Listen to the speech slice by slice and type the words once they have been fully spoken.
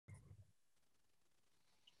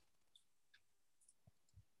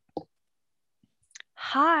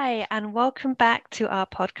Hi, and welcome back to our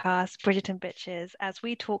podcast, Bridgerton Bitches, as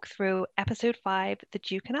we talk through episode 5, The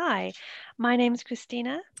Duke and I. My name's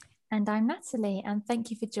Christina. And I'm Natalie, and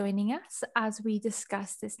thank you for joining us as we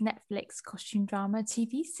discuss this Netflix costume drama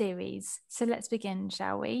TV series. So let's begin,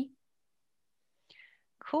 shall we?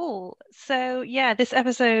 Cool. So, yeah, this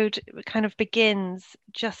episode kind of begins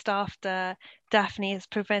just after Daphne has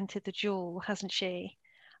prevented the duel, hasn't she?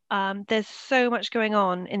 There's so much going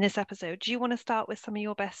on in this episode. Do you want to start with some of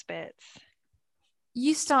your best bits?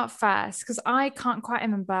 You start first because I can't quite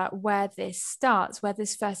remember where this starts, where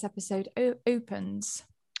this first episode opens.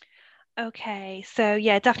 Okay, so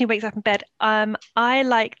yeah, Daphne wakes up in bed. I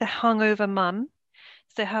like the hungover mum.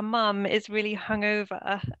 So her mum is really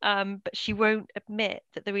hungover, but she won't admit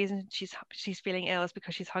that the reason she's feeling ill is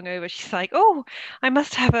because she's hungover. She's like, "Oh, I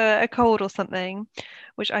must have a cold or something,"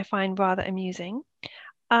 which I find rather amusing.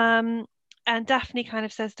 Um, and Daphne kind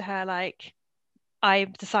of says to her, like,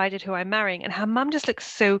 "I've decided who I'm marrying," and her mum just looks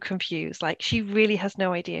so confused, like she really has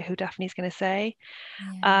no idea who Daphne's going to say.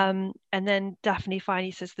 Yeah. And then Daphne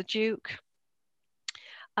finally says the Duke.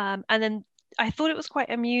 And then I thought it was quite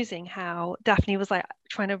amusing how Daphne was like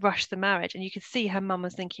trying to rush the marriage, and you could see her mum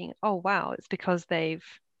was thinking, "Oh wow, it's because they've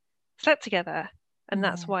slept together, and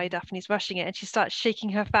that's Yeah. why Daphne's rushing it." And she starts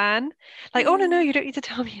shaking her fan, like, "Oh no, no, Yeah. you don't need to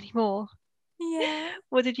tell me anymore." Yeah.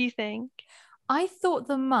 What did you think? I thought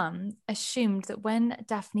the mum assumed that when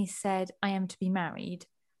Daphne said, I am to be married,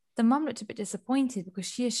 the mum looked a bit disappointed because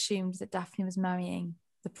she assumed that Daphne was marrying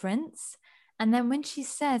the prince. And then when she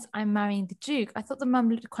says, I'm marrying the Duke, I thought the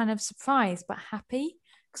mum looked kind of surprised but happy.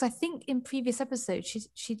 Because I think in previous episodes,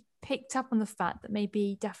 she'd picked up on the fact that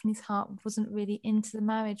maybe Daphne's heart wasn't really into the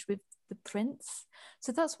marriage with the prince.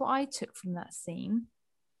 So that's what I took from that scene.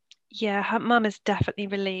 Yeah, her mum is definitely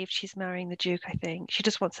relieved she's marrying the Duke, I think. She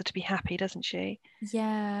just wants her to be happy, doesn't she?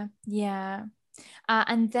 Yeah, yeah.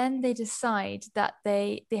 And then they decide that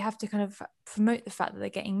they have to kind of promote the fact that they're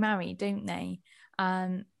getting married, don't they?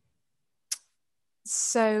 Um,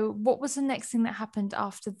 so what was the next thing that happened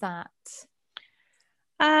after that?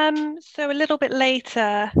 So a little bit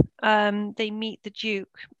later, they meet the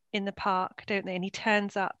Duke in the park, don't they? And he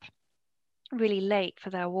turns up really late for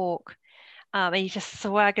their walk. And he just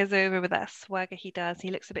swaggers over with that swagger he does.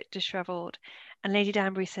 He looks a bit disheveled. And Lady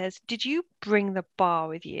Danbury says, "Did you bring the bar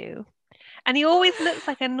with you?" And he always looks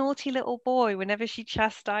like a naughty little boy whenever she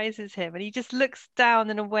chastises him. And he just looks down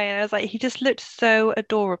in a way. And I was like, he just looked so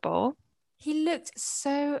adorable. He looked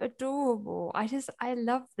so adorable. I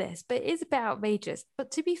love this, but it is a bit outrageous.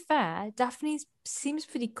 But to be fair, Daphne seems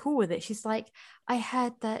pretty cool with it. She's like, I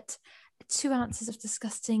heard that 2 ounces of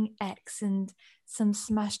disgusting eggs and some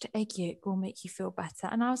smashed egg yolk will make you feel better.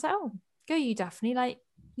 And I was like, oh, go you, Daphne. Like,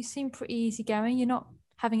 you seem pretty easygoing. You're not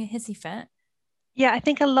having a hissy fit. Yeah, I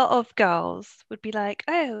think a lot of girls would be like,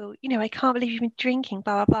 "Oh, I can't believe you've been drinking,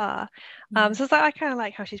 blah, blah, blah." Yeah. So it's like, I kind of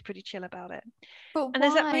like how she's pretty chill about it. But And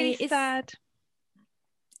there's that really why? sad.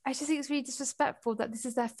 I just think it's really disrespectful that this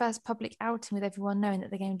is their first public outing with everyone knowing that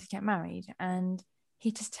they're going to get married. And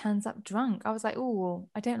he just turns up drunk. I was like, oh,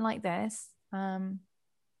 I don't like this. I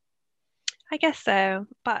guess so,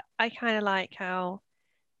 but I kind of like how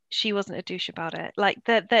she wasn't a douche about it. Like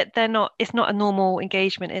they're not. It's not a normal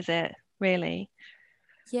engagement, is it? Really?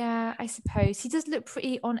 Yeah, I suppose. He does look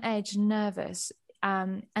pretty on edge and nervous.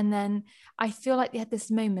 And then I feel like they had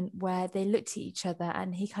this moment where they looked at each other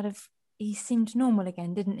and he seemed normal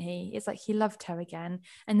again, didn't he? It's like he loved her again.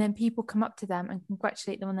 And then people come up to them and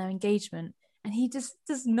congratulate them on their engagement. And he just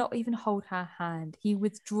does not even hold her hand. He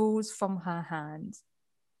withdraws from her hand.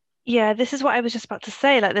 Yeah, this is what I was just about to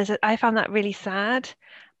say. Like, I found that really sad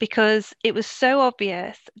because it was so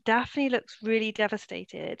obvious. Daphne looks really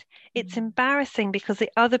devastated. It's Mm. embarrassing because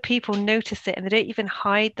the other people notice it and they don't even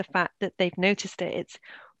hide the fact that they've noticed it. It's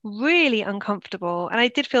really uncomfortable. And I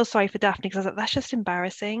did feel sorry for Daphne because I was like, that's just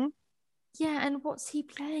embarrassing. Yeah, and what's he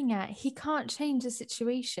playing at? He can't change the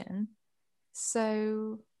situation.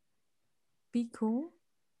 So be cool.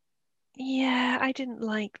 Yeah, I didn't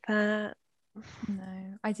like that.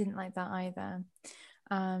 No, I didn't like that either.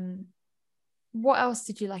 Um, what else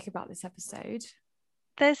did you like about this episode?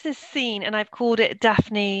 There's this scene, and I've called it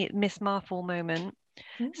Daphne Miss Marple moment.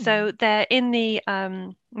 Ooh. So they're in the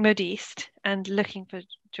modiste and looking for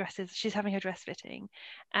dresses. She's having her dress fitting,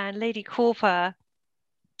 and Lady Cawper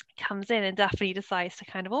comes in, and Daphne decides to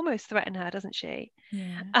kind of almost threaten her, doesn't she?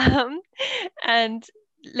 Yeah. Um, and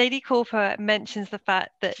Lady Cawper mentions the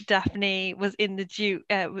fact that Daphne was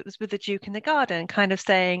was with the Duke in the garden, kind of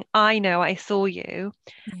saying, "I know, I saw you,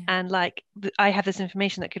 Yeah. and like I have this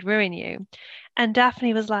information that could ruin you." And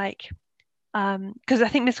Daphne was like, because I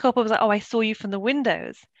think Miss Copper was like, "Oh, I saw you from the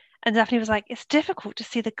windows." And Daphne was like, it's difficult to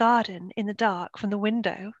see the garden in the dark from the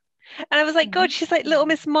window. And I was like, God, she's like little Mm.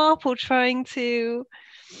 Miss Marple trying to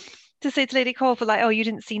say to Lady Crawford, like, oh, you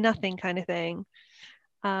didn't see nothing kind of thing.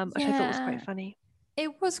 Which I thought was quite Yeah, funny.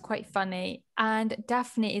 it was quite funny. And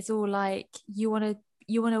Daphne is all like, you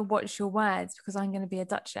wanna watch your words because I'm gonna be a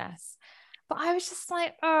duchess. But I was just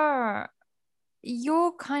like,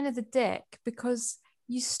 you're kind of the dick because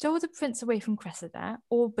you stole the prince away from Cressida,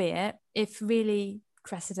 albeit if really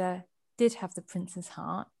Cressida did have the prince's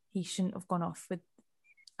heart, he shouldn't have gone off with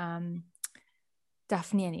um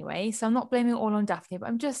Daphne anyway. So I'm not blaming it all on Daphne, but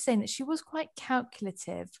I'm just saying that she was quite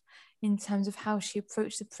calculative in terms of how she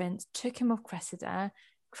approached the prince, took him off Cressida.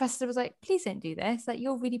 Cressida was like, please don't do this. Like,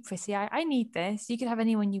 you're really pretty. I need this. You can have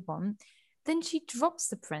anyone you want. Then she drops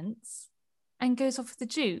the prince and goes off with the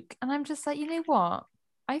Duke. And I'm just like, you know what?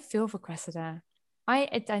 I feel for Cressida. I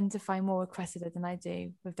identify more with Cressida than I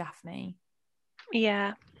do with Daphne.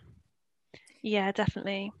 Yeah, yeah,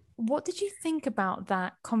 definitely. What did you think about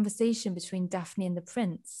that conversation between Daphne and the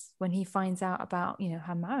prince when he finds out about,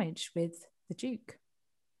 her marriage with the Duke?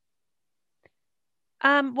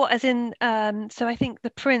 What as in so I think the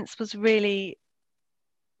prince was really,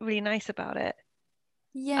 really nice about it.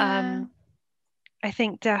 Yeah, Um, I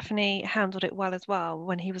think Daphne handled it well as well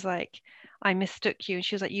when he was like, I mistook you, and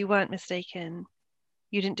she was like, you weren't mistaken.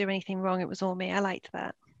 You didn't do anything wrong. It was all me. I liked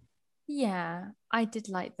that. yeah, I did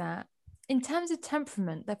like that. In terms of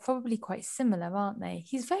temperament, they're probably quite similar, aren't they?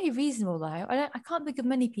 He's very reasonable though. I can't think of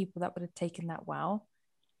many people that would have taken that well.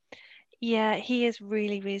 Yeah, he is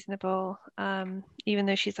really reasonable. Even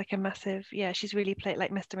though she's like a massive, yeah, she's really played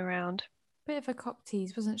like messed him around. Bit of a cock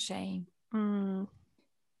tease, wasn't she? Mm.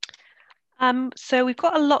 So we've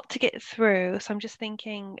got a lot to get through. So I'm just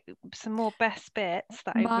thinking some more best bits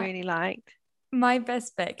that I My really liked. my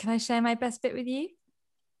best bit. Can I share my best bit with you?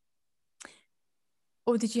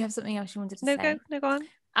 Or did you have something else you wanted to No, go, say? no, go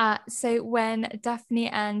on. So when Daphne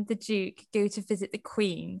and the Duke go to visit the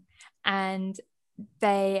Queen and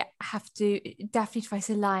they have to, Daphne tries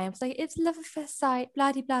to lie. I was like, it's love at first sight,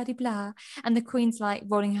 blah, blah, blah, blah. And the Queen's like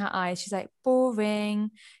rolling her eyes. She's like, boring.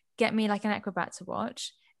 Get me like an acrobat to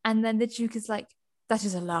watch. And then the Duke is like, that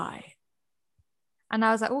is a lie. And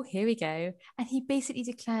I was like, oh, here we go. And he basically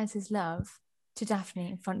declares his love to Daphne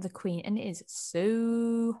in front of the Queen. And it is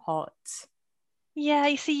so hot. Yeah,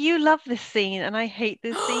 you see, you love this scene, and I hate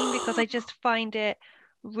this scene because I just find it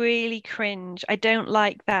really cringe. I don't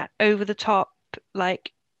like that over the top,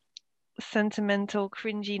 like sentimental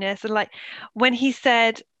cringiness. And like when he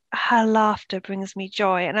said, her laughter brings me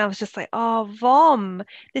joy, and I was just like, oh, Vom,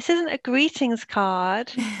 this isn't a greetings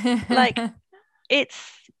card. Like,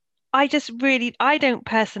 it's, I just really, I don't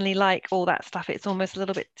personally like all that stuff. It's almost a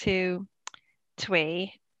little bit too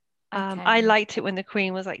twee. I Okay. liked it when the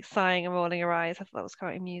Queen was like sighing and rolling her eyes. I thought that was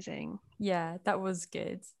quite amusing. Yeah, that was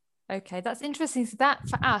good. Okay, that's interesting. So that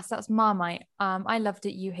for us, that's Marmite. I loved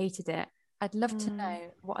it. You hated it. I'd love to Mm.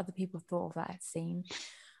 know what other people thought of that scene.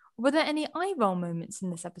 Were there any eye roll moments in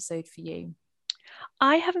this episode for you?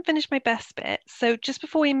 I haven't finished my best bit, so just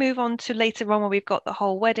before we move on to later on, where we've got the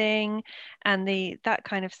whole wedding and the that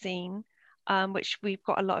kind of scene, which we've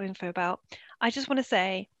got a lot of info about, I just want to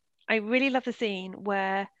say I really love the scene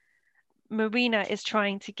where Marina is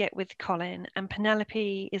trying to get with Colin, and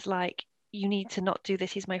Penelope is like, "You need to not do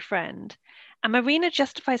this. He's my friend." And Marina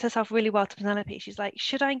justifies herself really well to Penelope. She's like,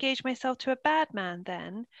 "Should I engage myself to a bad man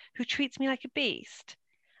then, who treats me like a beast?"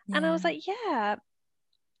 And I Yeah. was like, "Yeah."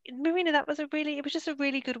 Marina, that was it was just a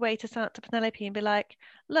really good way to stand up to Penelope and be like,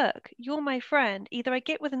 look, you're my friend. Either I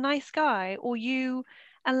get with a nice guy or you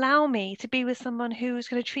allow me to be with someone who's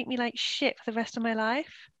going to treat me like shit for the rest of my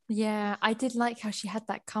life. Yeah, I did like how she had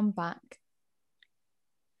that comeback.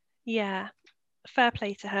 Yeah, fair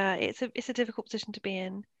play to her. It's a difficult position to be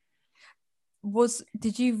in.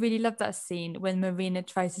 Did you really love that scene when Marina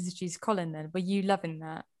tries to seduce Colin then? Were you loving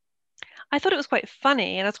that? I thought it was quite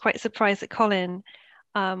funny, and I was quite surprised that Colin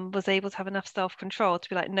was able to have enough self-control to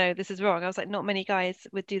be like, no, this is wrong. I was like, not many guys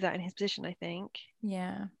would do that in his position, I think.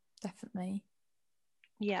 Yeah, definitely.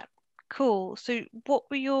 Yeah, cool. So what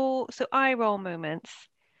were your eye roll moments?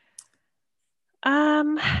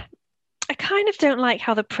 Um, I kind of don't like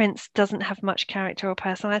how the prince doesn't have much character or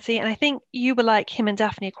personality, and I think you were like him and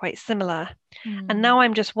Daphne are quite similar. And Mm. now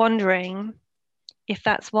I'm just wondering if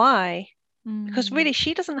that's why, because Mm. really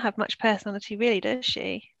she doesn't have much personality, really, does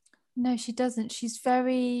she? No, she doesn't. She's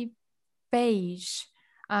very beige.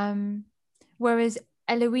 Um, Whereas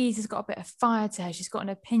Eloise has got a bit of fire to her. She's got an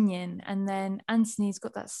opinion, and then Anthony's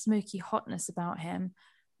got that smoky hotness about him.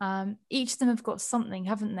 Each of them have got something,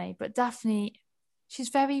 haven't they? But Daphne, she's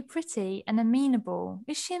very pretty and amenable.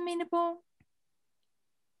 Is she amenable?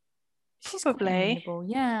 She's quite Probably. amenable.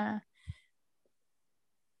 Yeah.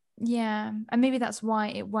 Yeah. And maybe that's why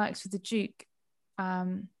it works with the Duke.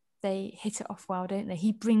 Um, they hit it off well, don't they?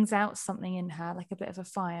 He brings out something in her, like a bit of a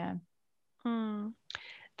fire. Hmm.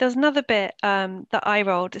 There's another bit that I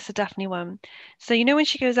rolled. It's a Daphne one. So you know when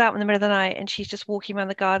she goes out in the middle of the night and she's just walking around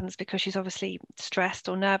the gardens because she's obviously stressed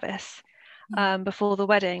or nervous Yeah. before the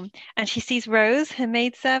wedding, and she sees Rose, her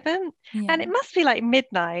maidservant, and it Yeah. must be like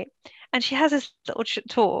midnight, and she has this little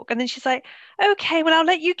talk, and then she's like, "Okay, well I'll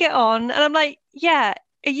let you get on," and I'm like, "Yeah,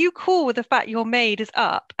 are you cool with the fact your maid is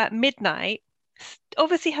up at midnight,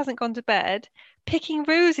 obviously hasn't gone to bed?" Picking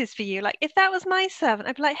roses for you. Like, if that was my servant,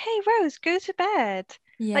 I'd be like, hey, Rose, go to bed.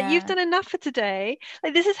 Like, you've Yeah. done enough for today.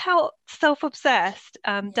 Like, this is how self-obsessed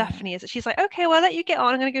Yeah. Daphne is. She's like, okay, well, I'll let you get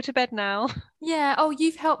on. I'm going to go to bed now. Yeah. Oh,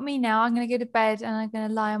 you've helped me now. I'm going to go to bed and I'm going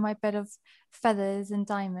to lie on my bed of feathers and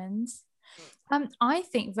diamonds. I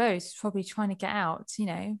think Rose is probably trying to get out,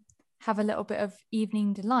 have a little bit of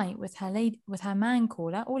evening delight with her lady, with her man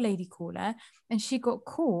caller or lady caller, and she got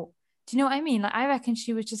caught. Do you know what I mean? Like, I reckon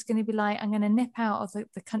she was just going to be like, I'm going to nip out of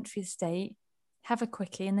the country estate, have a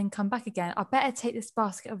quickie, and then come back again. I better take this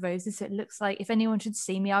basket of roses so it looks like if anyone should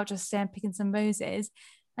see me, I'll just stand picking some roses.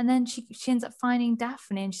 And then she ends up finding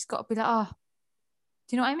Daphne, and she's got to be like, oh,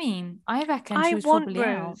 do you know what I mean? I reckon she I was want probably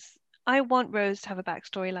out. Rose. I want Rose to have a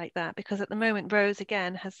backstory like that because at the moment Rose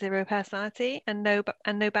again has zero personality and no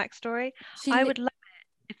backstory. I She would love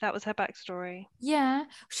it if that was her backstory. Yeah,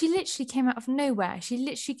 she literally came out of nowhere. She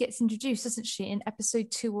literally gets introduced, doesn't she, in episode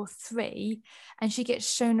 2 or 3, and she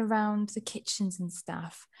gets shown around the kitchens and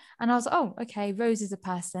stuff. And I was like, oh, okay, Rose is a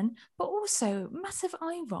person, but also massive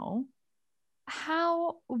eye roll.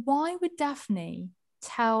 Why would Daphne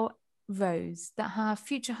tell Rose that her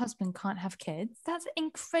future husband can't have kids? That's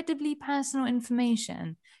incredibly personal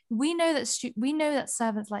information. We know that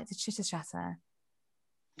servants like to chitter chatter.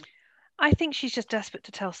 I think she's just desperate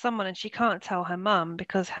to tell someone and she can't tell her mum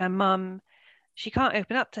because her mum, she can't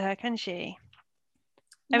open up to her, can she?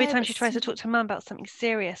 Every No, time but she tries to talk to her mum about something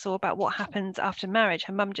serious or about what happens after marriage,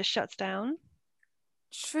 her mum just shuts down.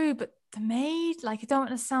 true, but the maid, like, I don't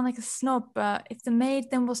want to sound like a snob, but if the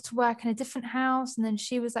maid then was to work in a different house and then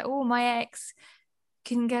she was like, oh, my ex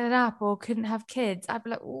couldn't get it up or couldn't have kids, I'd be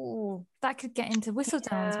like, oh, that could get into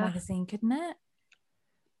Whistledown's Yeah, magazine, couldn't it?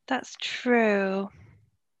 that's true.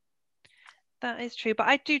 That is true. But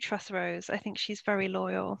I do trust Rose. I think she's very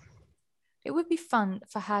loyal. It would be fun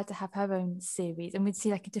for her to have her own series and we'd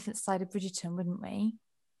see like a different side of Bridgerton, wouldn't we?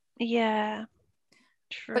 Yeah,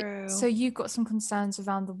 But so true. you got some concerns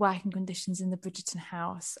around the working conditions in the Bridgerton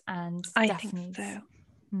house and I think Daphne's. so.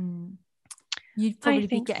 Hmm. You'd I probably be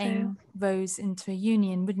think so. getting Rose into a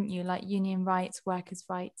union, wouldn't you? Like union rights, workers'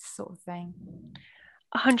 rights, sort of thing.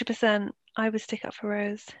 100%. I would stick up for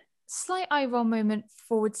Rose. Slight eye roll moment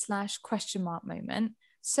 / question mark moment.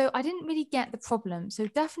 So I didn't really get the problem. So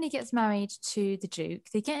Daphne gets married to the Duke.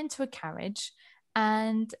 They get into a carriage,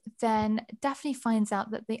 and then Daphne finds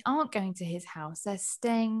out that they aren't going to his house. They're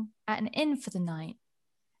staying at an inn for the night.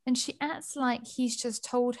 And she acts like he's just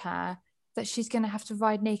told her that she's going to have to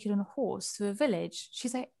ride naked on a horse through a village.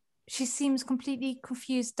 She seems completely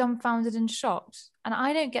confused, dumbfounded, and shocked. And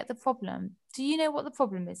I don't get the problem. Do you know what the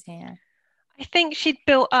problem is here? I think she'd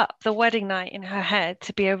built up the wedding night in her head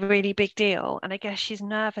to be a really big deal. And I guess she's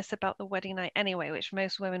nervous about the wedding night anyway, which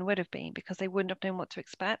most women would have been because they wouldn't have known what to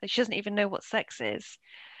expect. She doesn't even know what sex is.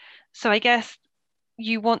 So I guess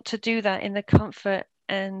you want to do that in the comfort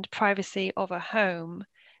and privacy of a home.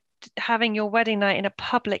 Having your wedding night in a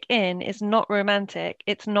public inn is not romantic,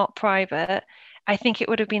 it's not private. I think it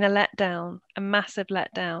would have been a letdown, a massive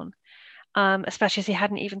letdown, especially as he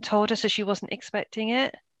hadn't even told her, so she wasn't expecting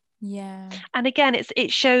it. Yeah. And again,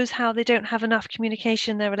 it shows how they don't have enough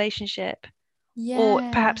communication in their relationship. Or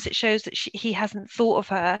Yeah. perhaps it shows that he hasn't thought of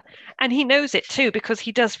her. And he knows it too, because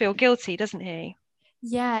he does feel guilty, doesn't he?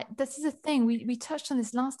 Yeah, this is the thing. We touched on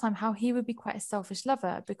this last time how he would be quite a selfish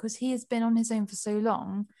lover because he has been on his own for so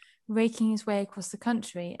long, raking his way across the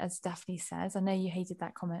country, as Daphne says. I know you hated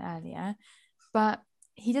that comment earlier, but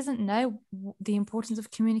he doesn't know the importance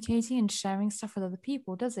of communicating and sharing stuff with other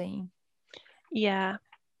people, does he? Yeah,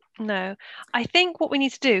 no. I think what we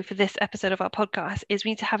need to do for this episode of our podcast is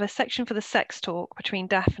we need to have a section for the sex talk between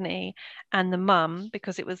Daphne and the mum,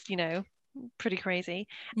 because it was, pretty crazy.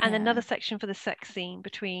 And Yeah. another section for the sex scene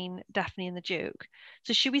between Daphne and the Duke.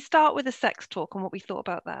 So should we start with the sex talk and what we thought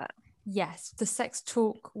about that? Yes, the sex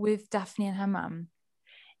talk with Daphne and her mum.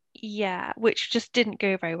 Yeah, which just didn't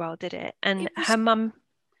go very well, did it? And It was,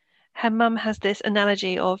 her mum has this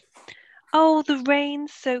analogy of, oh, the rain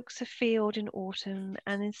soaks a field in autumn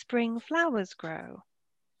and in spring flowers grow.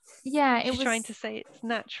 yeah, it She's trying was to say it's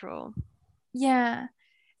natural. Yeah,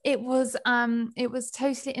 it was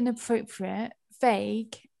totally inappropriate,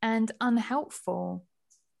 vague, and unhelpful.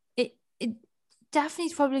 It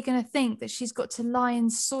Daphne's probably going to think that she's got to lie in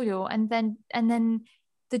soil, and then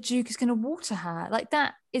the Duke is going to water her. Like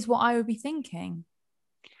that is what I would be thinking.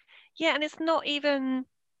 Yeah, and it's not even.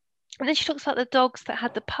 And then she talks about the dogs that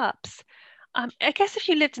had the pups. I guess if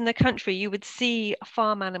you lived in the country, you would see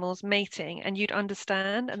farm animals mating and you'd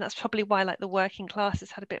understand. And that's probably why like the working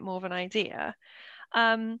classes had a bit more of an idea.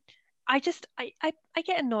 Um, I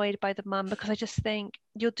get annoyed by the mum because I just think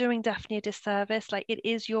you're doing Daphne a disservice. Like it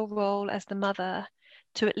is your role as the mother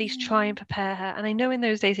to at least try and prepare her. And I know in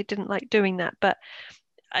those days it didn't like doing that, but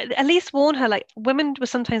at least warn her. Like women were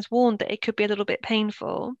sometimes warned that it could be a little bit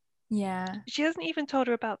painful. Yeah. She hasn't even told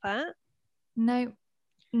her about that. No,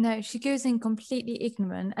 no, she goes in completely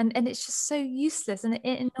ignorant, and it's just so useless. And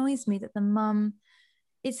it annoys me that the mum,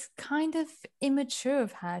 it's kind of immature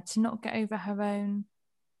of her to not get over her own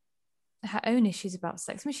issues about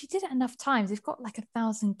sex. I mean, she did it enough times. They've got like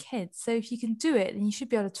 1,000 kids. So if you can do it, then you should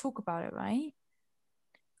be able to talk about it, right?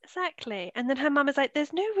 Exactly. And then her mum is like,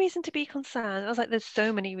 there's no reason to be concerned. I was like, there's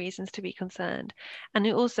so many reasons to be concerned. And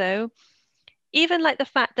it also, even like the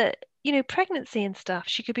fact that, pregnancy and stuff,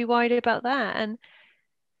 she could be worried about that. And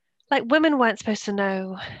like women weren't supposed to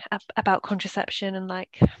know about contraception and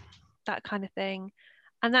like that kind of thing.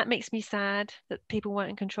 And that makes me sad that people weren't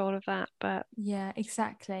in control of that. But Yeah,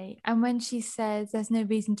 exactly. And when she says there's no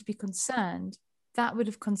reason to be concerned, that would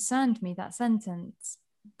have concerned me, that sentence,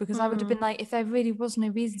 because I would have been mm, like, if there really was no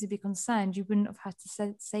reason to be concerned, you wouldn't have had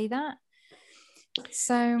to say that.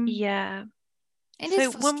 So yeah. it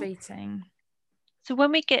is So when frustrating. so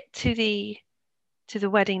when we get to the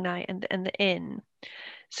wedding night and the inn,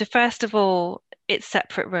 so first of all, it's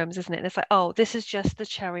separate rooms, isn't it? And it's like, oh, this is just the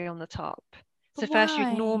cherry on the top. But So first you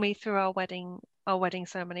ignore why? me through our wedding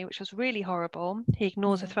ceremony, which was really horrible. He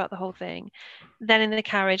ignores her Yeah. throughout the whole thing. Then in the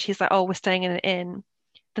carriage, he's like, oh, we're staying in an inn.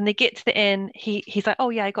 Then they get to the inn. He's like, oh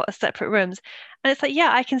yeah, I got a separate rooms. And it's like,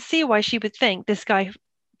 yeah, I can see why she would think this guy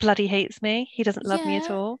bloody hates me. He doesn't love me at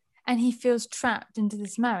Yeah. all. And he feels trapped into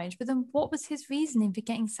this marriage. But then what was his reasoning for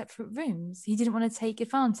getting separate rooms? He didn't want to take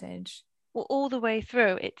advantage. Well, all the way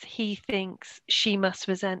through, it's he thinks she must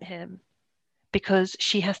resent him because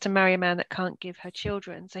she has to marry a man that can't give her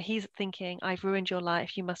children. So he's thinking, I've ruined your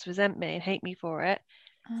life. You must resent me and hate me for it.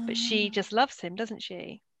 But she Ah. just loves him, doesn't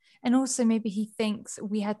she? And also, maybe he thinks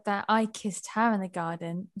we had that. I kissed her in the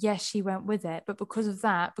garden. Yes, she went with it. But because of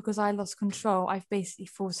that, because I lost control, I've basically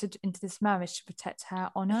forced her into this marriage to protect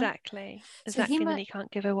her honor. Exactly. So he Exactly. And then must. he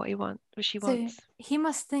can't give her what she So wants. he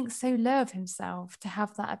must think so low of himself to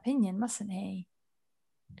have that opinion, mustn't he?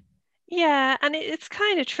 Yeah, and it's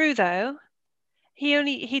kind of true though.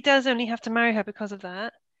 He does only have to marry her because of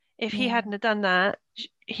that. If he Yeah. hadn't have done that,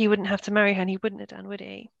 he wouldn't have to marry her and he wouldn't have done, would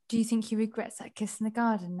he? Do you think he regrets that kiss in the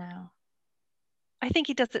garden now? I think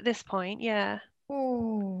he does at this point, yeah.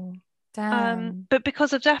 Oh, damn. But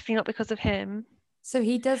because of Daphne, not because of him. So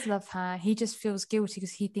he does love her. He just feels guilty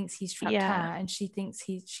because he thinks he's trapped her Yeah. and she thinks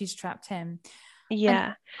she's trapped him. And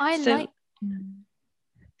Yeah. I So like. Mm.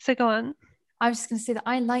 so go on. I was just going to say that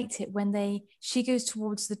I liked it when she goes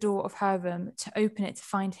towards the door of her room to open it to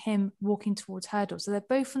find him walking towards her door. So they're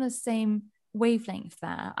both on the same wavelength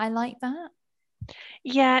there. I like that.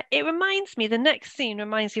 Yeah, the next scene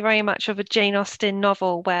reminds me very much of a Jane Austen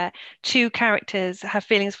novel where two characters have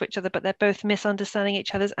feelings for each other, but they're both misunderstanding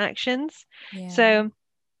each other's actions. Yeah. So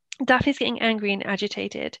Daphne's getting angry and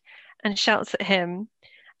agitated and shouts at him.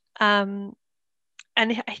 Um,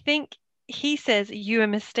 and I think he says, "You are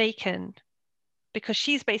mistaken," because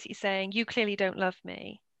she's basically saying, "You clearly don't love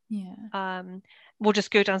me. Yeah. Um, we'll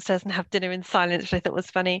just go downstairs and have dinner in silence," which I thought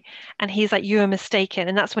was funny. And he's like, "You are mistaken."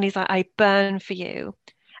 And that's when he's like, "I burn for you.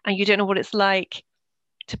 And you don't know what it's like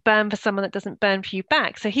to burn for someone that doesn't burn for you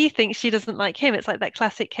back." So he thinks she doesn't like him. It's like that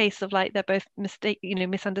classic case of like they're both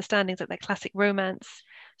misunderstandings, like that classic romance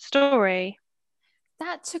story.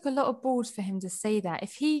 That took a lot of balls for him to say that.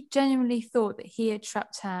 If he genuinely thought that he had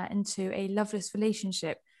trapped her into a loveless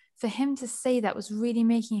relationship, for him to say that was really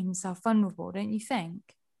making himself vulnerable, don't you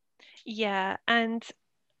think? Yeah, and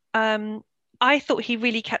um, I thought he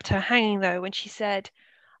really kept her hanging though when she said,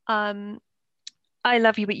 um, "I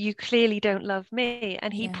love you, but you clearly don't love me."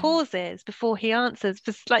 And he Yeah. pauses before he answers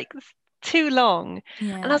for like too long.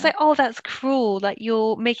 And I was Yeah. like, "Oh, that's cruel. Like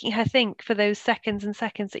you're making her think for those seconds and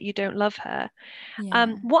seconds that you don't love her." Yeah.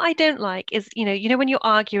 What I don't like is, when you're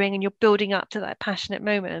arguing and you're building up to that passionate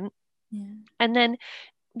moment, Yeah. and then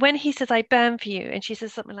when he says, "I burn for you," and she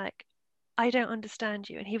says something like, "I don't understand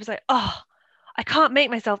you," and he was like, "Oh, I can't make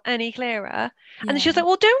myself any clearer. And then she was Yeah. like,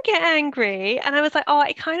 well, don't get angry. And I was like, oh,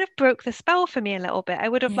 it kind of broke the spell for me a little bit. I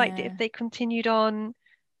would have liked it if Yeah. they continued on.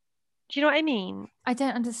 Do you know what I mean? I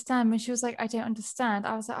don't understand. When she was like, I don't understand,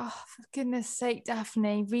 I was like, oh, for goodness sake,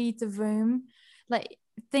 Daphne, read the room. Like,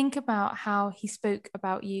 think about how he spoke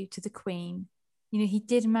about you to the Queen. You know, he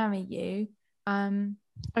did marry you. Um,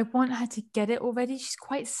 I want her to get it already. She's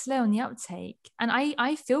quite slow on the uptake. And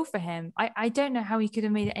I feel for him. I don't know how he could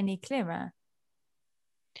have made it any clearer.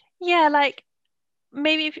 Yeah, like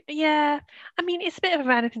maybe, yeah. I mean, it's a bit of a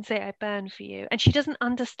random thing to say, I burn for you. And she doesn't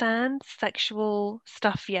understand sexual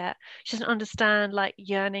stuff yet. She doesn't understand like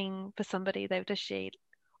yearning for somebody, though, does she?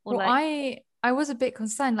 Or Well, like, I was a bit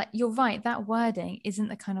concerned. Like, you're right, that wording isn't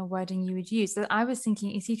the kind of wording you would use. So I was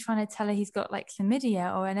thinking, is he trying to tell her he's got like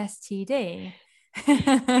chlamydia or an STD?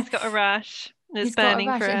 he's got a rash and it's He's got a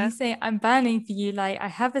burning for rash and her. he's saying, I'm burning for you. Like, I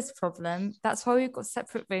have this problem. That's why we've got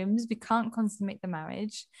separate rooms. We can't consummate the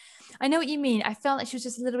marriage. I know what you mean. I felt like she was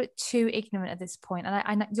just a little bit too ignorant at this point.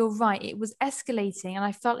 And you're right. It was escalating. And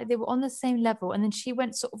I felt like they were on the same level. And then she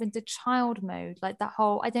went sort of into child mode, like that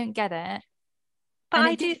whole, I don't get it. But And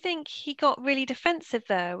I it do did, think he got really defensive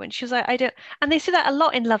though, when she was like, I don't, and they see that a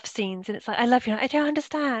lot in love scenes, and it's like, I love you, I don't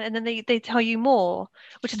understand, and then they tell you more,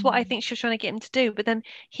 which is what I mm, think she was trying to get him to do. But then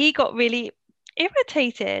he got really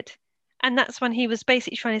irritated, and that's when he was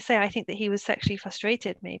basically trying to say, I think that he was sexually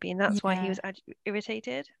frustrated, maybe, and that's why he yeah. was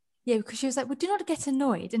irritated. Yeah, because she was like, well, do not get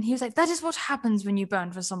annoyed. And he was like, that is what happens when you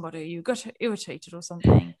burn for somebody. You got irritated or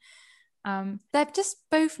something. They're just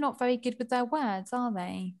both not very good with their words, are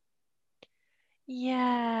they?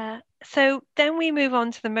 Yeah. So then we move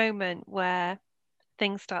on to the moment where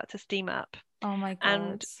things start to steam up, Oh my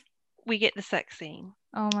and God. we get the sex scene.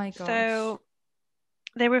 Oh my gosh. So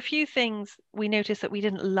there were a few things we noticed that we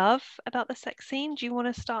didn't love about the sex scene. Do you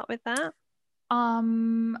want to start with that?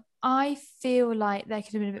 I feel like there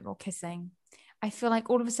could have been a bit more kissing. I feel like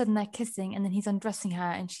all of a sudden they're kissing and then he's undressing her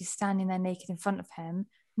and she's standing there naked in front of him.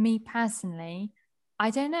 Me personally, I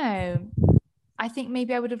don't know. I think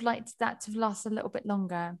maybe I would have liked that to last a little bit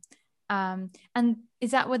longer. And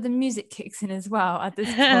is that where the music kicks in as well at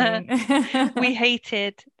this point? We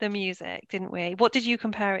hated the music, didn't we? What did you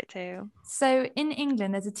compare it to? So in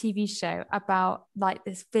England, there's a TV show about like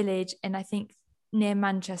this village in I think near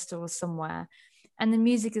Manchester or somewhere, and the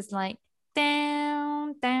music is like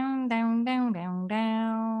down, down, down, down, down,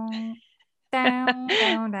 down, down,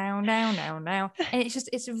 down, down, down, down, down, and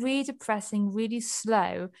it's really depressing, really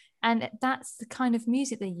slow, and that's the kind of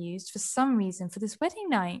music they used for some reason for this wedding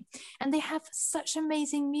night. And they have such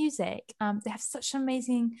amazing music. They have such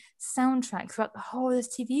amazing soundtrack throughout the whole of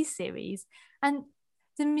this TV series, and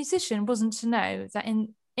the musician wasn't to know that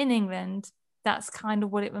in England, that's kind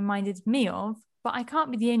of what it reminded me of. But I can't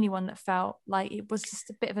be the only one that felt like it was just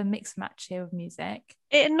a bit of a mixed match here of music.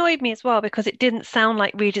 It annoyed me as well because it didn't sound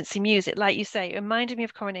like Regency music. Like you say, it reminded me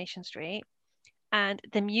of Coronation Street, and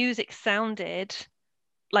the music sounded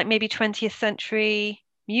like maybe 20th century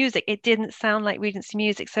music. It didn't sound like Regency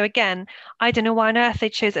music. So again, I don't know why on earth they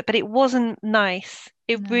chose it, but it wasn't nice.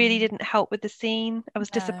 It really No, didn't help with the scene. I was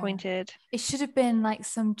no. disappointed. It should have been like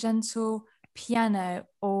some gentle piano,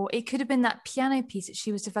 or it could have been that piano piece that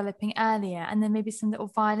she was developing earlier, and then maybe some little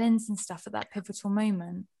violins and stuff at that pivotal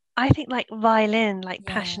moment. I think like violin, like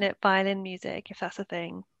Yeah, passionate violin music, if that's a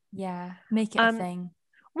thing. yeah. Make it a Um, thing.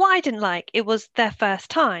 what I didn't like, it was their first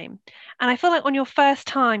time. And I feel like on your first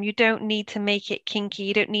time, you don't need to make it kinky.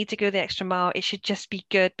 You don't need to go the extra mile. It should just be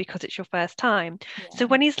good because it's your first time. So Yeah.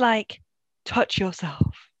 when he's like, touch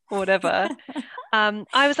yourself or whatever,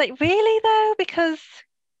 I was like, really though? Because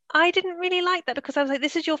I didn't really like that because I was like,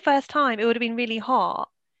 this is your first time. It would have been really hot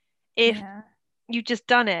if Yeah, you just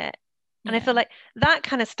done it. And I feel yeah. like that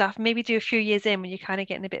kind of stuff, maybe do a few years in when you're kind of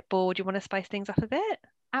getting a bit bored, you want to spice things up a bit.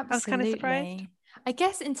 I was kind of surprised. Absolutely. I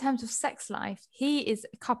guess in terms of sex life, he is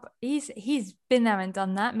a couple he's been there and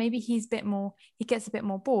done that. Maybe he's a bit more he gets a bit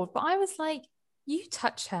more bored. But I was like, you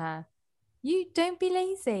touch her. You don't be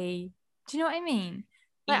lazy. Do you know what I mean?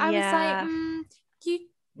 Like I was like, Yeah, you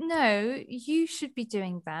no, you should be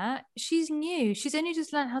doing that. She's new. She's only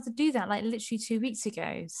just learned how to do that like literally 2 weeks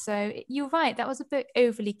ago. So you're right. That was a bit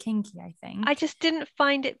overly kinky, I I think. just didn't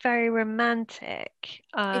find it very romantic.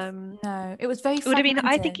 If no, it was very It would have been,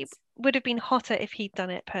 I think fragmented. it would have been hotter if he'd done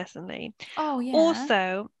it personally. Oh yeah.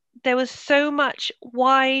 Also, there was so much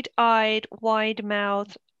wide-eyed,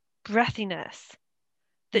 wide-mouthed breathiness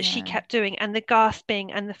that she Yeah. kept doing, and the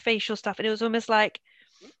gasping and the facial stuff. And it was almost like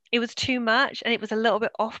it was too much and it was a little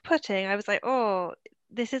bit off-putting. I was like, oh,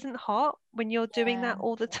 this isn't hot when you're doing Yeah. that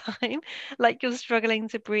all the time. Like you're struggling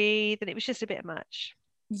to breathe, and it was just a bit much.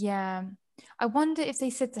 Yeah. I wonder if they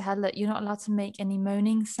said to her, look, you're not allowed to make any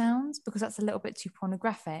moaning sounds because that's a little bit too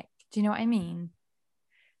pornographic. Do you know what I mean?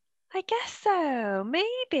 I guess so,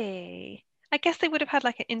 maybe. I guess they would have had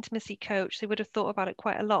like an intimacy coach. They would have thought about it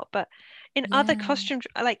quite a lot. But in other Yeah. costume,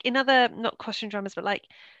 like in other, not costume dramas, but like,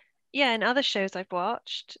 yeah, in other shows I've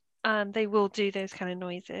watched, they will do those kind of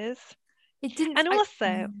noises. It didn't, And I,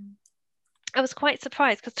 also, I was quite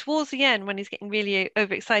surprised because towards the end, when he's getting really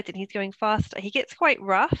overexcited, he's going faster, he gets quite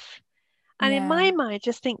rough. And in yeah. my mind, I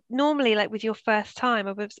just think normally, like with your first time,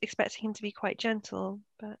 I was expecting him to be quite gentle,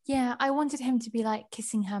 but Yeah, I wanted him to be like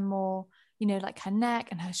kissing her more, like her neck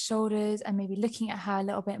and her shoulders and maybe looking at her a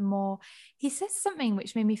little bit more. He says something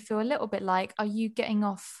which made me feel a little bit like, are you getting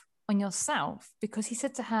off on yourself? Because he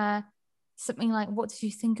said to her something like, what did you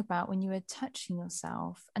think about when you were touching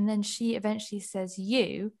yourself? And then she eventually says,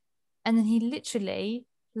 you. And then he literally,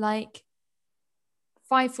 like,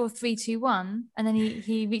 5, 4, 3, 2, 1, and then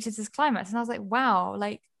he reaches his climax. And I was like, wow,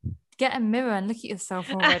 like, get a mirror and look at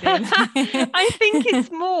yourself already. I think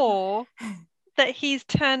it's more that he's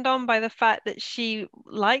turned on by the fact that she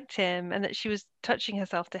liked him and that she was touching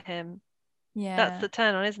herself to him. That's Yeah, the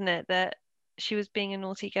turn on, isn't it? That she was being a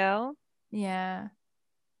naughty girl. yeah.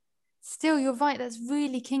 Still, you're right. That's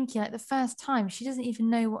really kinky. Like the first time, she doesn't even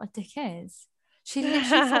know what a dick is. She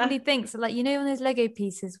literally probably thinks that, like, on those Lego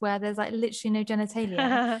pieces where there's like literally no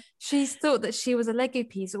genitalia. She's thought that she was a Lego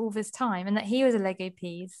piece all this time and that he was a Lego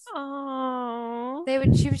piece. Oh,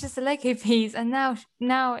 She was just a Lego piece, and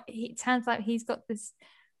now it turns out he's got this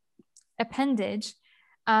appendage.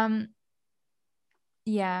 Um,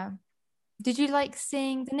 yeah. Did you like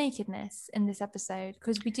seeing the nakedness in this episode?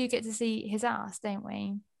 Because we do get to see his ass, don't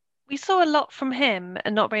we? we saw a lot from him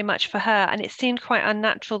and not very much for her, and it seemed quite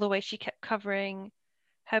unnatural the way she kept covering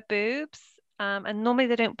her boobs. And normally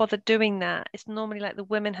they don't bother doing that. It's normally like the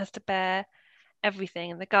woman has to bear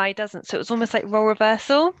everything and the guy doesn't. So it was almost like role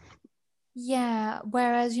reversal. Yeah,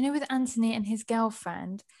 whereas with Anthony and his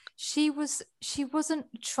girlfriend, she wasn't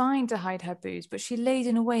trying to hide her boobs, but she laid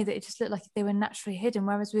in a way that it just looked like they were naturally hidden.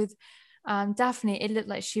 Whereas with Daphne, it looked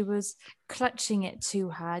like she was clutching it to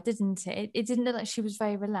her, didn't it? It didn't look like she was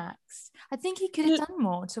very relaxed. I think he could have L- done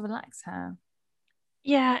more to relax her.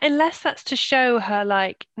 Yeah, unless that's to show her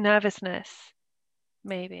like nervousness,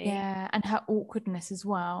 maybe. Yeah, and her awkwardness as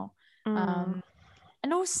well. Mm. Um,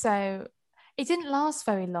 and also, it didn't last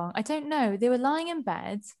very long. I don't know. They were lying in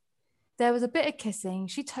bed. There was a bit of kissing.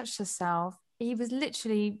 She touched herself. He was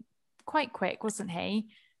literally quite quick, wasn't he?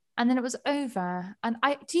 And then it was over. And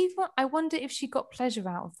I wonder if she got pleasure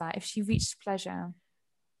out of that, if she reached pleasure.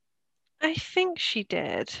 I think she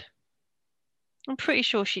did. I'm pretty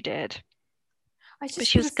sure she did. I But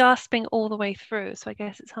just she feel was as gasping all the way through, so I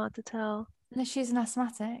guess it's hard to tell. unless she's an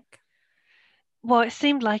asthmatic. Well, it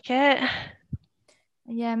seemed like it.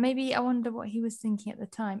 Yeah, maybe I wonder what he was thinking at the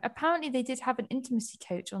time. Apparently, they did have an intimacy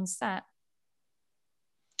coach on set.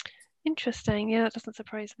 Interesting. Yeah, that doesn't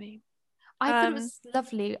surprise me. I thought it Um, was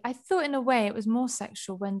lovely. I thought in a way it was more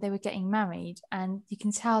sexual when they were getting married, and you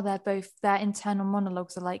can tell their internal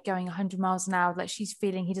monologues are like going 100 miles an hour. Like she's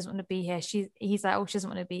feeling he doesn't want to be here. He's like, oh, she doesn't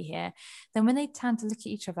want to be here. Then when they turned to look at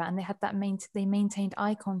each other and they had they maintained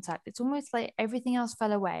eye contact. It's almost like everything else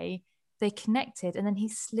fell away. They connected, and then he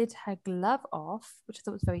slid her glove off, which I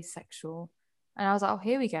thought was very sexual. And I was like, oh,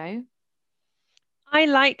 here we go. I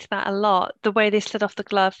liked that a lot. The way they slid off the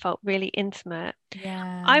glove felt really intimate. I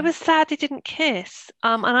Yeah. was sad they didn't kiss.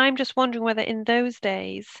 And I'm just wondering whether in those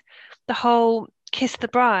days, the whole kiss the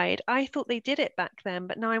bride, I thought they did it back then,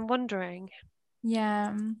 but now I'm wondering.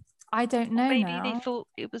 Yeah. I don't Or know maybe they now. thought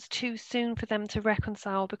it was too soon for them to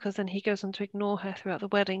reconcile because then he goes on to ignore her throughout the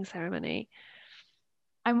wedding ceremony.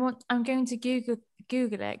 I'm going to Google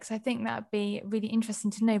it because I think that'd be really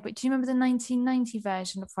interesting to know. But do you remember the 1990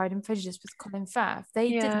 version of Pride and Prejudice with Colin Firth? They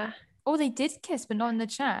didn't, Yeah, or they did kiss, but not in the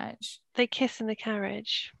church. they kiss in the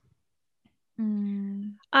carriage. Hmm.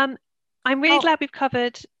 Um, I'm really Oh, glad we've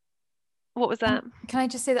covered what was and that? can I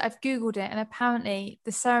just say that I've Googled it, and apparently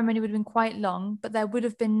the ceremony would have been quite long, but there would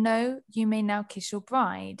have been no "You may now kiss your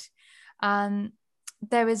bride." Um,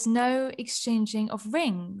 there is no exchanging of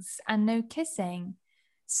rings and no kissing,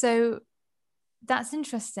 so that's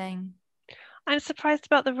interesting. I'm surprised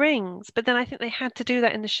about the rings, but then I think they had to do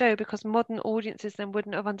that in the show because modern audiences then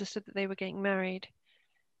wouldn't have understood that they were getting married.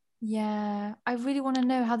 Yeah, I really want to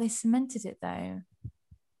know how they cemented it though.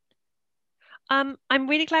 I'm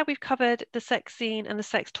really glad we've covered the sex scene and the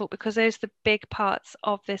sex talk because those are the big parts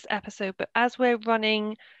of this episode. But as we're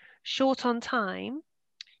running short on time,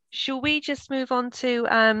 shall we just move on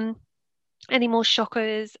to any more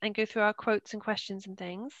shockers and go through our quotes and questions and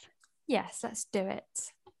things? Yes, let's do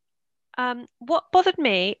it. What bothered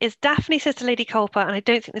me is Daphne says to Lady Culper, and I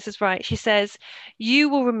don't think this is right. She says, "You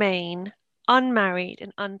will remain unmarried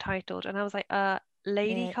and untitled." And I was like,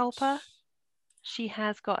 Lady Culper? Bitch. She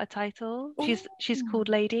has got a title. Oh, She's called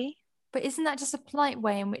Lady. but isn't that just a polite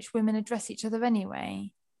way in which women address each other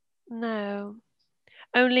anyway? No,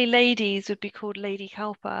 only ladies would be called Lady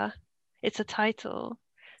Culper. It's a title.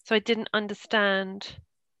 So I didn't understand.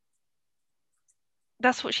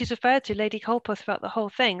 That's what she's referred to, Lady Culper, throughout the whole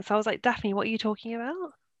thing. So I was like, Daphne, what are you talking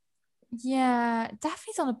about? Yeah,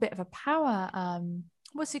 Daphne's on a bit of a power,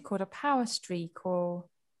 what's it called? A power streak, or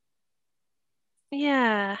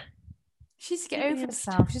Yeah, she needs to get to be over honest.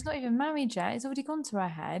 herself. She's not even married yet. It's already gone to her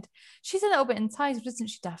head. She's a little bit entitled, isn't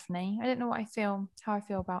she, Daphne? I don't know how I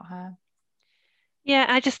feel about her. Yeah,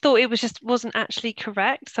 I just thought it was just wasn't actually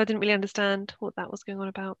correct, so I didn't really understand what that was going on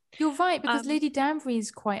about. You're right, because Um, Lady Danbury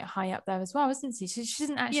is quite high up there as well, isn't she? She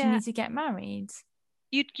doesn't actually yeah, need to get married.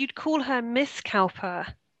 you'd call her Miss Cowper,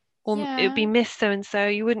 or it would be Yeah. Miss so and so.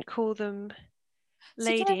 You wouldn't call them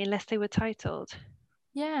So can I, lady unless they were titled.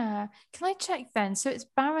 yeah, can I check then? So it's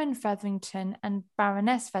Baron Featherington and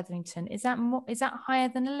Baroness Featherington. Is that higher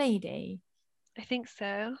than a lady? I think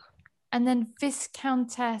so. And then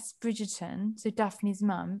Viscountess Bridgerton, so Daphne's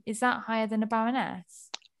mum, is that higher than a baroness?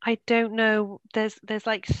 I don't know. There's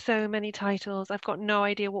like so many titles. I've got no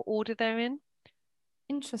idea what order they're in.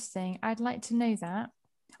 Interesting. I'd like to know that.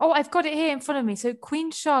 Oh, I've got it here in front of me. So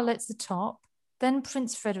Queen Charlotte's the top, then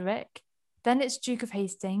Prince Frederick, then it's Duke of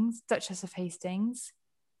Hastings, Duchess of Hastings,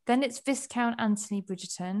 then it's Viscount Anthony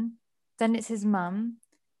Bridgerton, then it's his mum,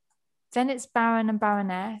 then it's Baron and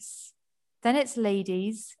Baroness, then it's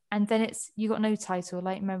ladies, and then it's you got no title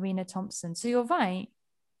like Marina Thompson. So you're right.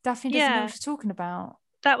 Daphne doesn't know what Yeah, she's talking about.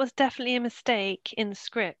 that was definitely a mistake in the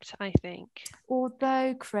script, I think.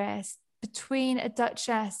 Although, Chris, between a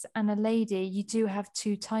duchess and a lady, you do have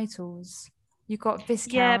two titles. You got Yeah,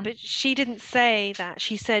 Viscount, but she didn't say that.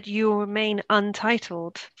 She said you'll remain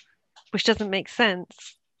untitled, which doesn't make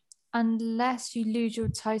sense. unless you lose your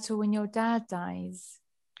title when your dad dies.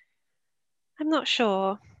 I'm not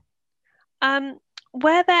sure. Um,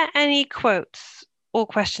 were there any quotes or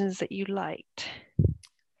questions that you liked?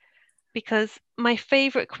 Because my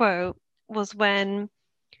favorite quote was when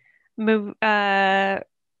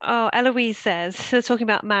Eloise says, so talking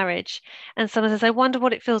about marriage, and someone says, I wonder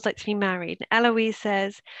what it feels like to be married. And Eloise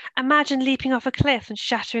says, imagine leaping off a cliff and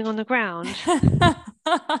shattering on the ground. And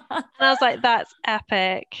I was like, that's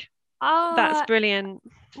epic. That's Ah, brilliant.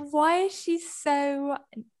 why is she so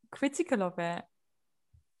critical of it?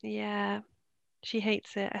 Yeah, she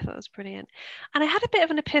hates it. I thought it was brilliant. And I had a bit of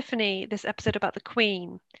an epiphany this episode about the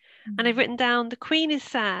Queen. And I've Mm. written down the Queen is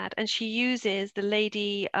sad, and she uses the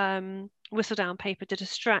Lady Whistledown paper to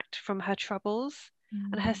distract from her troubles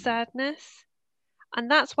and her Mm. sadness. And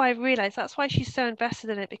that's why I realized that's why she's so invested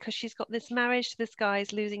in it because she's got this marriage to this guy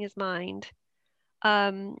who's losing his mind.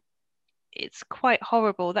 Um, it's quite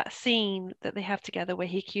horrible that scene that they have together where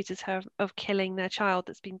he accuses her of killing their child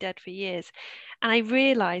that's been dead for years. And I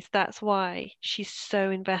realized that's why she's so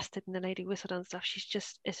invested in the Lady Whistledown stuff. She's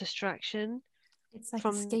just a distraction It's like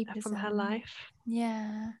from her escapism. life.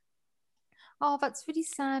 Yeah. Oh, that's really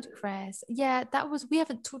sad, Chris. Yeah, we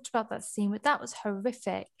haven't talked about that scene, but that was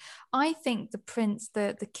horrific. I think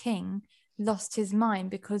the king, lost his mind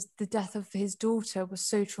because the death of his daughter was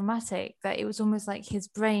so traumatic that it was almost like his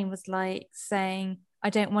brain was like saying, I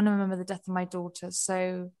don't want to remember the death of my daughter.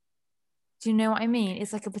 So, do you know what I mean?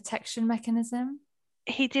 It's like a protection mechanism.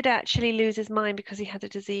 He did actually lose his mind because he had a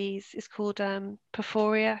disease. It's called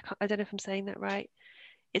porphyria. I don't know if I'm saying that right.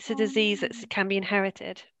 It's a Oh disease that no. can be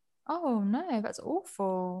inherited. Oh no, that's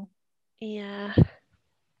awful. Yeah.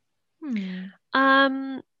 Hmm.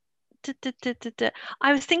 Um,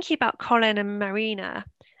 I was thinking about Colin and Marina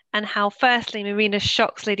and how firstly Marina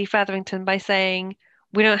shocks Lady Featherington by saying,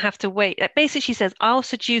 we don't have to wait. Basically, she says, I'll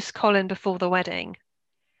seduce Colin before the wedding,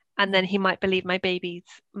 and then Yeah. he might believe my baby's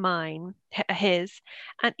mine, his.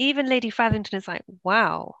 And even Lady Featherington is like,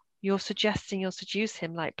 wow, you're suggesting you'll seduce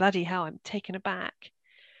him. Like, bloody hell, I'm taken aback.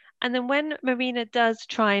 And then when Marina does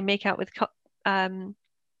try and make out with um,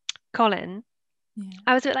 Colin, Yeah.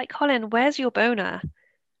 I was a bit like, Colin, where's your boner?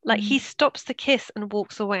 Like he Mm. stops the kiss and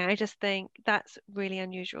walks away. I just think that's really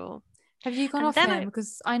unusual. Have you gone And off then him? I,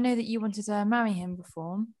 Because I know that you wanted to marry him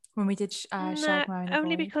before when we did no, Shag, Marry and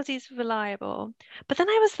only Avoid. because he's reliable. But then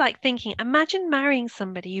I was like thinking, imagine marrying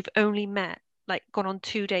somebody you've only met, like gone on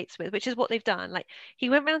 2 dates with, which is what they've done. Like he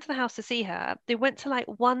went round to the house to see her. They went to like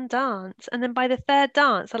one dance, and then by the third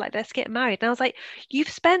dance, they're like, let's get married. And I was like, you've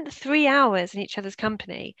spent 3 hours in each other's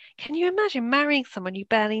company. Can you imagine marrying someone you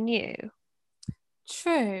barely knew?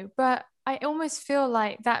 True, but I almost feel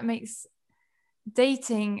like that makes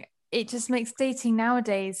dating, it just makes dating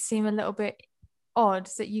nowadays seem a little bit odd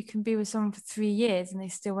that you can be with someone for 3 years and they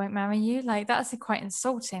still won't marry you. Like that's quite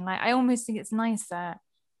insulting. Like I almost think it's nicer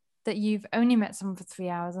that you've only met someone for 3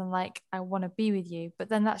 hours and like I want to be with you, but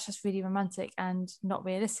then that's just really romantic and not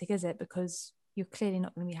realistic, is it? Because you're clearly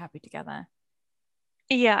not going to be happy together.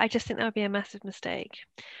 Yeah, I just think that would be a massive mistake.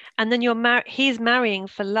 And then he's marrying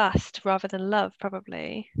for lust rather than love,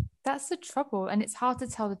 probably. That's the trouble, and it's hard to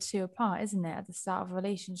tell the two apart, isn't it, at the start of a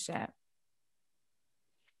relationship?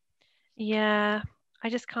 Yeah, I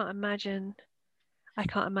just can't imagine. I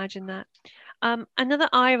can't imagine that. Another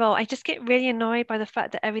eye roll. I just get really annoyed by the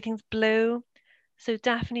fact that everything's blue. So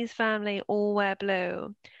Daphne's family all wear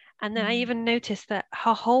blue. And then I Mm. even noticed that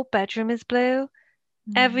her whole bedroom is blue.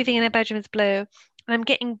 Mm. Everything in her bedroom is blue. And I'm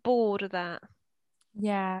getting bored of that.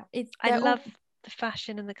 Yeah, it's I they're love all the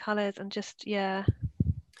fashion and the colors and just, yeah.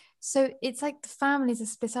 so it's like the families are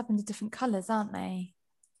split up into different colors, aren't they?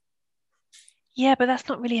 Yeah, but that's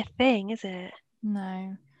not really a thing, is it?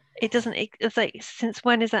 No. It doesn't, it's like, since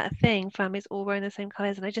when is that a thing? Families all wearing the same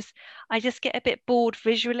colors. And I just get a bit bored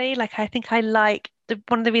visually. Like, I think I like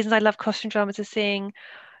one of the reasons I love costume dramas is seeing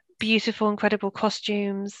beautiful, incredible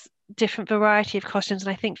costumes, different variety of costumes.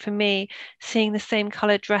 And I think for me, seeing the same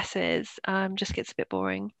colored dresses just gets a bit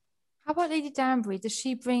boring. How about Lady Danbury? Does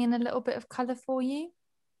she bring in a little bit of color for you?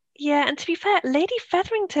 Yeah, and to be fair, Lady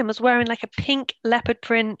Featherington was wearing like a pink leopard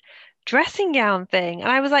print dressing gown thing.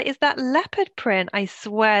 And I was like, is that leopard print? I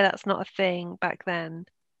swear that's not a thing back then.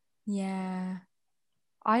 Yeah.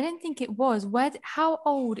 I don't think it was. How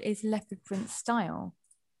old is leopard print style?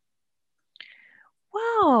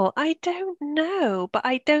 Well, I don't know, but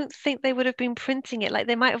I don't think they would have been printing it. Like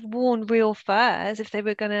they might have worn real furs if they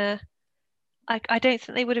were gonna. I don't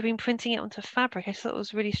think they would have been printing it onto fabric. I just thought it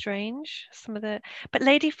was really strange. Some of the, but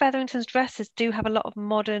Lady Featherington's dresses do have a lot of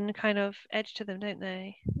modern kind of edge to them, don't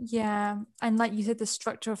they? Yeah, and like you said, the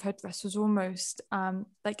structure of her dress was almost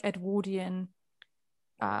like Edwardian,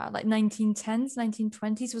 like 1910s,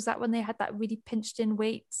 1920s. Was that when they had that really pinched in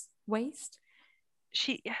waist?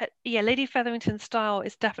 Yeah, Lady Featherington's style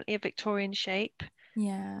is definitely a Victorian shape.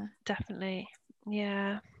 Yeah, Definitely.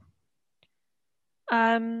 Yeah.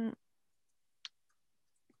 Um,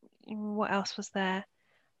 what else was there?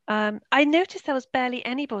 I noticed there was barely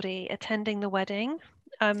anybody attending the wedding.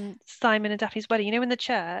 Simon and Daphne's wedding. In the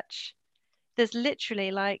church, there's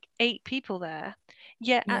literally like 8 people there.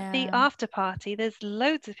 Yet at the yeah, after party, there's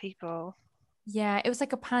loads of people. yeah. It was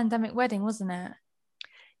like a pandemic wedding, wasn't it?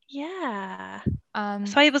 Yeah. Um,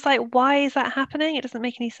 So I was like, why is that happening? It doesn't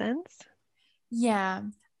make any sense. yeah.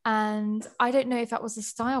 And I don't know if that was the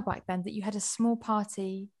style back then that you had a small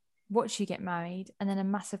party, watch you get married, and then a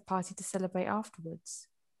massive party to celebrate afterwards.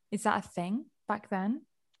 Is that a thing back then?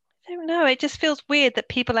 I don't know. It just feels weird that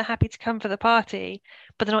people are happy to come for the party,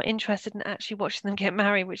 but they're not interested in actually watching them get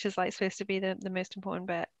married, which is like supposed to be the most important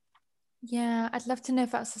bit. Yeah, I'd love to know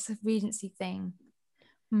if that's just a Regency thing.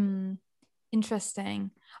 Hmm.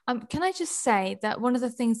 Interesting. Can I just say that one of the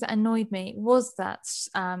things that annoyed me was that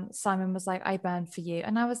Simon was like, "I burned for you,"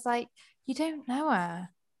 and I was like, "You don't know her.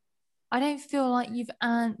 I don't feel like you've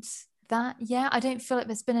earned that yet. I don't feel like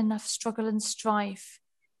there's been enough struggle and strife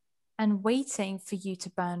and waiting for you to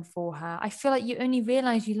burn for her. I feel like you only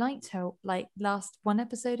realized you liked her like last one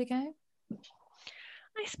episode ago."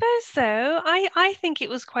 I suppose so. I think it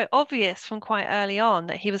was quite obvious from quite early on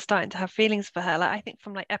that he was starting to have feelings for her. Like I think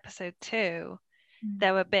from like episode 2,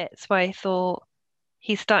 there were bits where I thought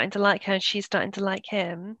he's starting to like her and she's starting to like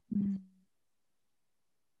him. Mm.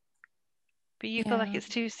 But you feel like Yeah. it's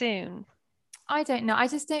too soon. I don't know. I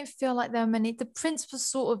just don't feel like there were many. The prince was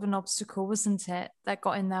sort of an obstacle, wasn't it, that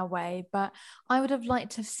got in their way? But I would have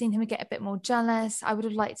liked to have seen him get a bit more jealous. I would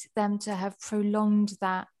have liked them to have prolonged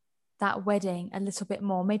that wedding a little bit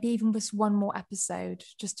more, maybe even just one more episode,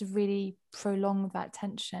 just to really prolong that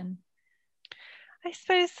tension. I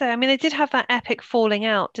suppose so. I mean, they did have that epic falling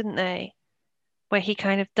out, didn't they? Where he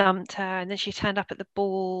kind of dumped her and then she turned up at the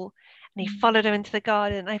ball and he Mm. followed her into the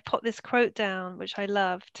garden. I put this quote down, which I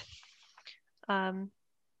loved. Um,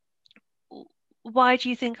 why do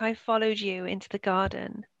you think I followed you into the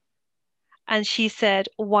garden? And she said,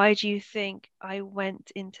 why do you think I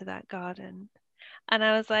went into that garden? And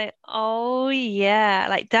I was like, oh yeah,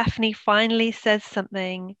 like Daphne finally says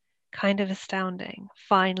something kind of astounding.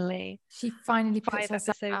 Finally, She finally puts five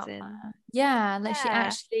herself episodes out in. there. Yeah, like she Yeah.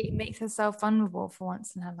 actually makes herself vulnerable for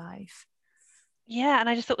once in her life. Yeah, and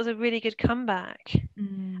I just thought it was a really good comeback.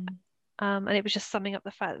 Mm. And it was just summing up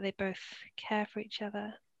the fact that they both care for each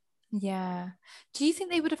other. Yeah. Do you think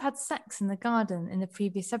they would have had sex in the garden in the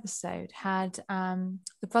previous episode had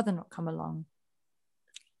the brother not come along?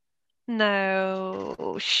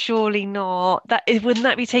 No, surely not. Wouldn't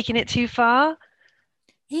that be taking it too far?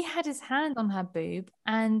 He had his hand on her boob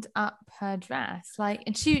and up her dress, like,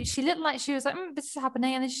 and she looked like she was like, this is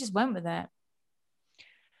happening, and then she just went with it.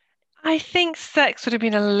 I think sex would have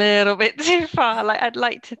been a little bit too far. Like, I'd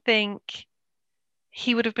like to think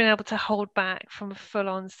he would have been able to hold back from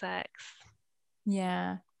full-on sex.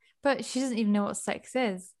 Yeah. But she doesn't even know what sex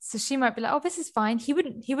is. So she might be like, oh, this is fine. He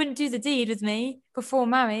wouldn't do the deed with me before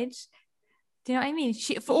marriage. Do you know what I mean?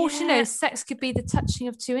 For all she Yeah. knows, sex could be the touching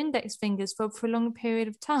of two index fingers for a prolonged period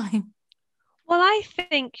of time. Well, I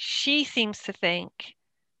think she seems to think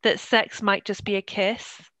that sex might just be a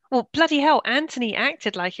kiss. Well, bloody hell, Anthony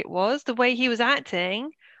acted like it was, the way he was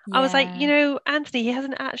acting. I was like, Yeah. Anthony, he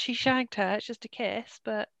hasn't actually shagged her, it's just a kiss,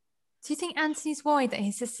 but Do you think Anthony's worried that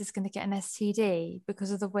his sister's going to get an STD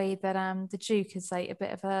because of the way that the Duke is like a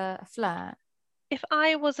bit of a flirt? if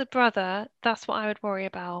I was a brother, that's what I would worry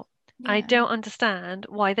about. I Yeah. don't understand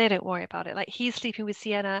why they don't worry about it. Like he's sleeping with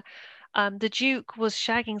Sienna. The Duke was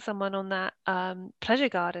shagging someone on that pleasure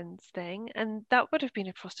gardens thing, and that would have been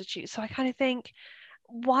a prostitute. So I kind of think,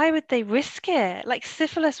 why would they risk it? Like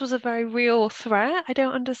syphilis was a very real threat. I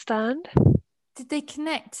don't understand. Did they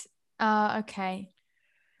connect? Okay.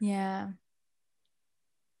 Yeah.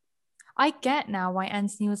 I get now why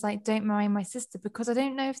Anthony was like, don't marry my sister because I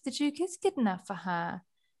don't know if the Duke is good enough for her.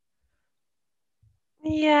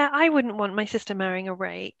 Yeah, I wouldn't want my sister marrying a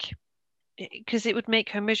rake because it would make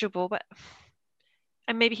her miserable. But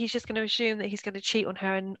and maybe he's just going to assume that he's going to cheat on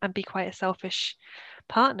her and be quite a selfish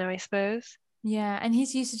partner, I suppose. Yeah, and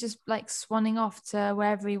he's used to just like swanning off to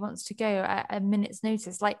wherever he wants to go at a minute's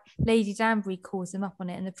notice. Like Lady Danbury calls him up on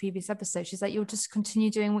it in the previous episode. She's like, "You'll just continue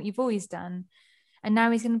doing what you've always done," and now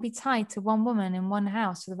he's going to be tied to one woman in one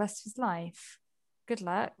house for the rest of his life. Good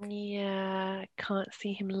luck. Yeah, can't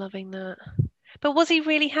see him loving that. But was he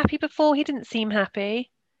really happy before? He didn't seem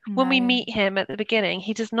happy. When we No, meet him at the beginning,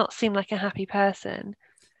 he does not seem like a happy person.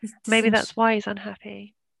 he's Maybe disillusioned. that's why he's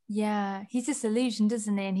unhappy. Yeah, he's disillusioned,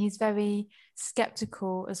 isn't he? And he's very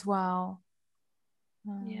skeptical as well,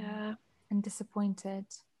 um, Yeah. and disappointed.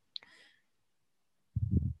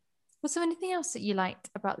 Was there anything else that you liked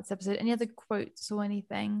about this episode? Any other quotes or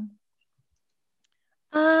anything?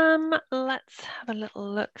 Let's have a little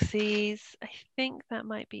look-sees. I think that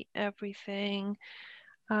might be everything.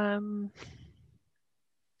 Um,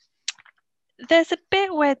 there's a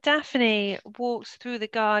bit where Daphne walks through the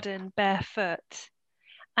garden barefoot,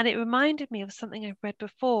 and it reminded me of something I've read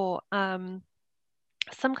before.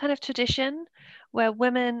 Some kind of tradition where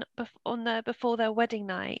women before their wedding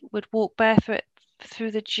night would walk barefoot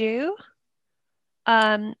through the dew.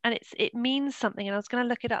 And it means something, and I was going to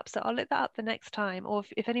look it up, so I'll look that up the next time. Or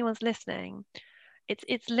if anyone's listening,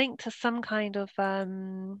 it's linked to some kind of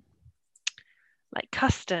like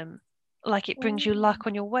custom, like it brings you Oh, luck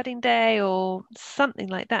on your wedding day or something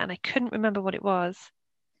like that. And I couldn't remember what it was.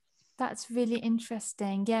 that's really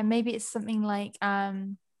interesting. Yeah, maybe it's something like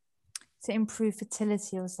to improve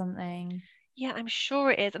fertility or something. Yeah, I'm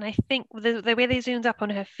sure it is. And I think the way they zoomed up on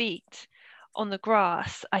her feet on the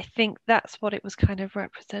grass, I think that's what it was kind of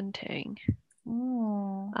representing.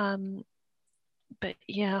 Oh, Um, but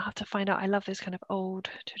yeah, I'll have to find out. I love those kind of old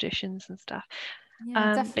traditions and stuff. yeah,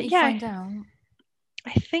 But definitely yeah, find out.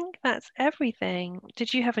 I think that's everything.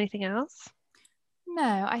 Did you have anything else?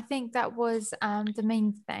 No, I think that was the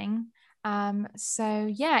main thing. So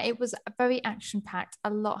yeah, it was very action packed. A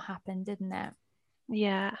lot happened, didn't it?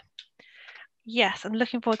 Yeah. Yes, I'm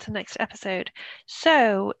looking forward to the next episode.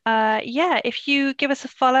 So, yeah, if you give us a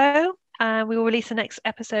follow, we will release the next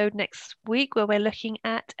episode next week where we're looking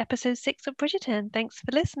at episode 6 of Bridgerton. Thanks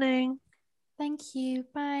for listening. Thank you.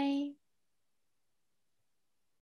 Bye.